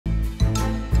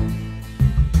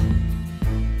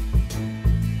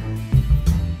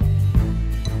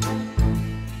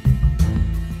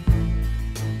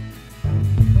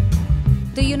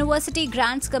The University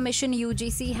Grants Commission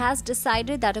 (UGC) has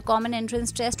decided that a common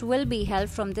entrance test will be held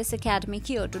from this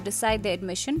academic year to decide the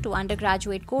admission to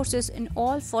undergraduate courses in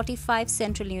all 45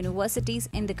 central universities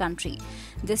in the country.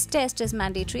 This test is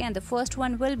mandatory and the first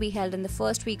one will be held in the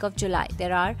first week of July.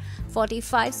 There are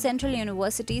 45 central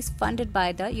universities funded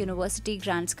by the University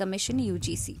Grants Commission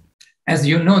 (UGC). As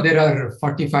you know, there are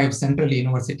 45 central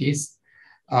universities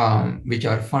which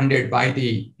are funded by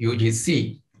the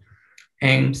UGC.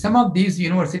 And some of these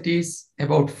universities,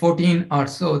 about 14 or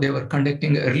so, they were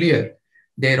conducting earlier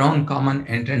their own common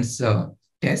entrance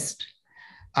test.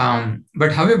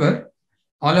 But however,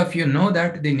 all of you know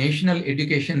that the national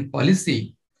education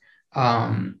policy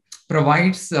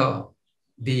provides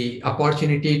the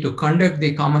opportunity to conduct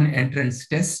the common entrance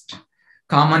test,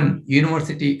 common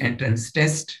university entrance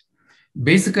test,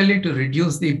 basically to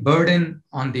reduce the burden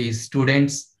on the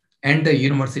students and the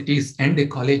universities and the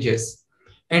colleges,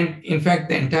 and in fact,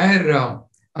 the entire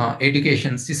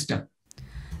education system.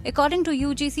 According to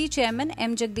UGC Chairman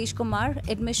M. Jagdish Kumar,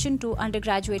 admission to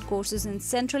undergraduate courses in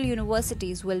central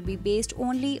universities will be based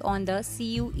only on the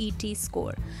CUET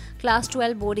score. Class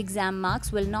 12 board exam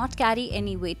marks will not carry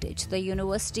any weightage. The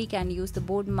university can use the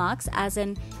board marks as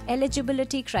an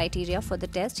eligibility criteria for the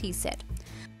test, he said.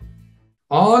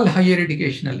 All higher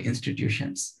educational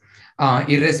institutions,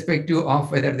 irrespective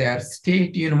of whether they are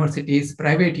state universities,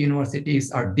 private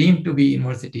universities, or deemed to be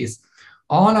universities,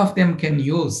 all of them can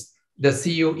use the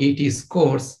CUET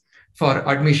scores for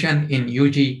admission in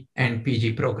UG and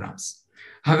PG programs.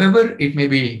 However, it may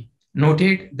be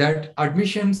noted that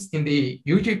admissions in the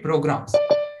UG programs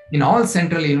in all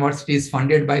central universities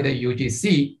funded by the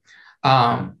UGC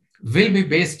will be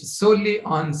based solely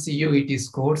on CUET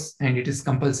scores, and it is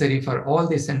compulsory for all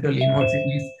the central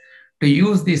universities to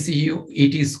use the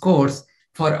CUET scores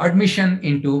for admission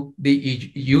into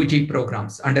the UG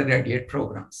programs, undergraduate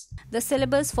programs. The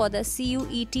syllabus for the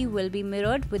CUET will be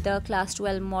mirrored with the Class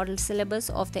 12 model syllabus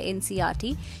of the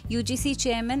NCERT, UGC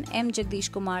Chairman M.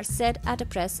 Jagdish Kumar said at a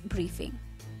press briefing.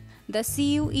 The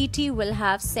CUET will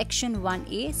have Section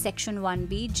 1A, Section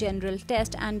 1B, General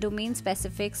Test and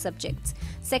Domain-Specific Subjects.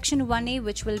 Section 1A,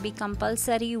 which will be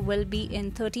compulsory, will be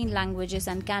in 13 languages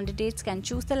and candidates can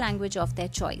choose the language of their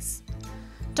choice.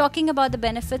 Talking about the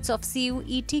benefits of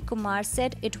CUET, Kumar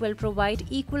said it will provide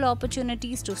equal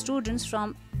opportunities to students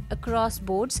from across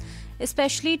boards,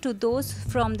 especially to those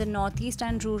from the northeast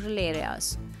and rural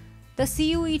areas. The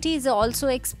CUET is also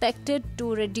expected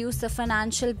to reduce the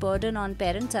financial burden on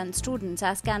parents and students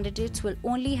as candidates will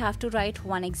only have to write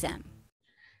one exam.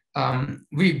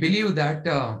 We believe that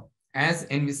as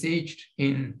envisaged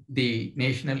in the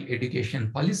National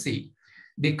Education Policy,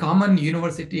 the Common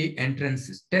University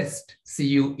Entrance Test,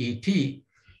 CUET,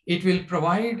 it will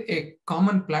provide a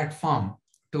common platform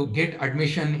to get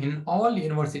admission in all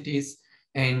universities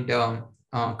and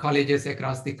colleges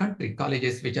across the country,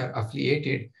 colleges which are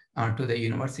affiliated to the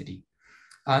university.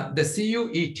 The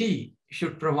CUET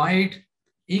should provide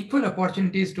equal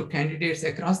opportunities to candidates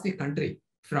across the country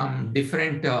from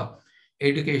different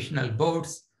educational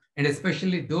boards, and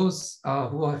especially those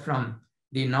who are from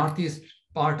the northeast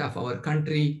part of our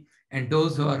country and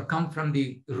those who are come from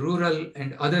the rural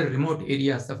and other remote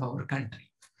areas of our country.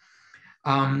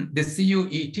 The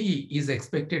CUET is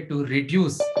expected to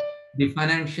reduce the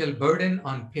financial burden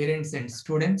on parents and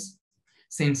students,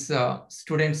 since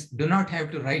students do not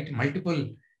have to write multiple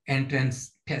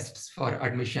entrance tests for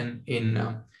admission in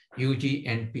UG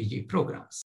and PG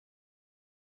programs.